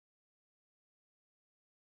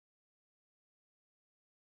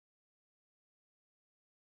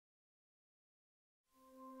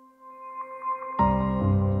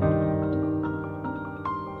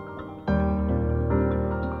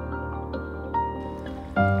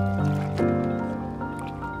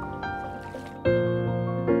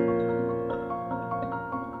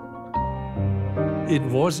it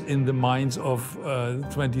was in the minds of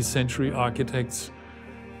 20th century architects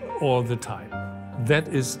all the time. That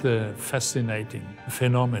is the fascinating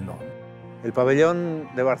phenomenon. El pabellón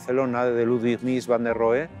de Barcelona de Ludwig Mies van der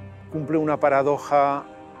Rohe cumple una paradoja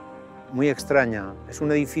muy extraña. Es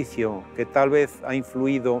un edificio que tal vez ha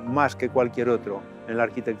influido más que cualquier otro en la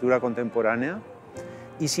arquitectura contemporánea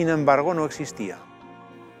y sin embargo no existía.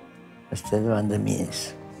 Estem davant de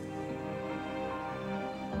Mies,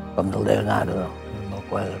 com de Leonardo, en el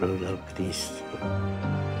quadre del Crist.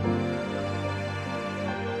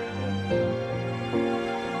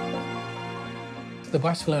 The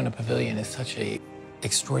Barcelona Pavilion is such an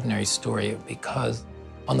extraordinary story because,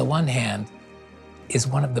 on the one hand, is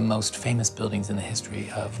one of the most famous buildings in the history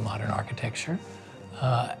of modern architecture.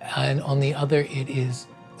 And on the other, it is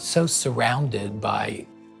so surrounded by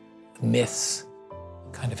myths,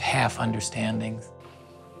 kind of half understandings.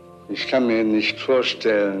 Ich kann mir nicht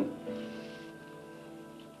vorstellen,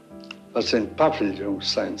 was ein Pavillon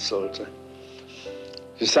sein sollte.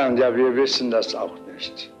 Sie sagen, ja, wir wissen das auch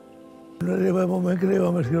nicht. No arriba el moment que li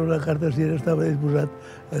vam escriure una carta si ell estava disposat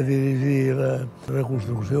a dirigir la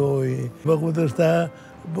reconstrucció i va contestar,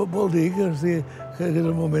 vol dir que és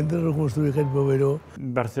el moment de reconstruir aquest pavelló.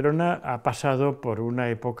 Barcelona ha pasado por una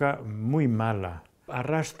época muy mala.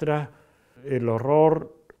 Arrastra el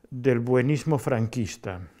horror del buenismo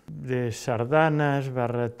franquista, de sardanas,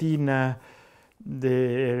 barratina,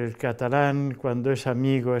 del catalán cuando es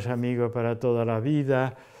amigo para toda la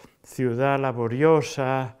vida, ciudad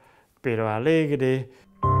laboriosa, pero alegre.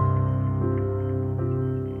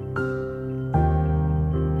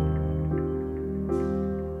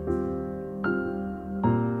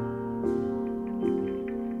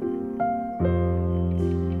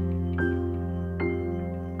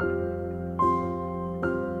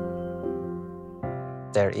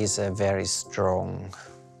 There is a very strong,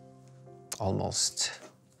 almost,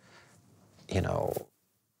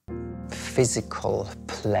 physical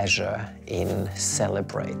pleasure in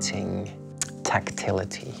celebrating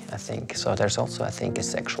tactility, I think. So there's also, I think, a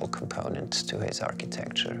sexual component to his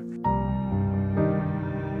architecture.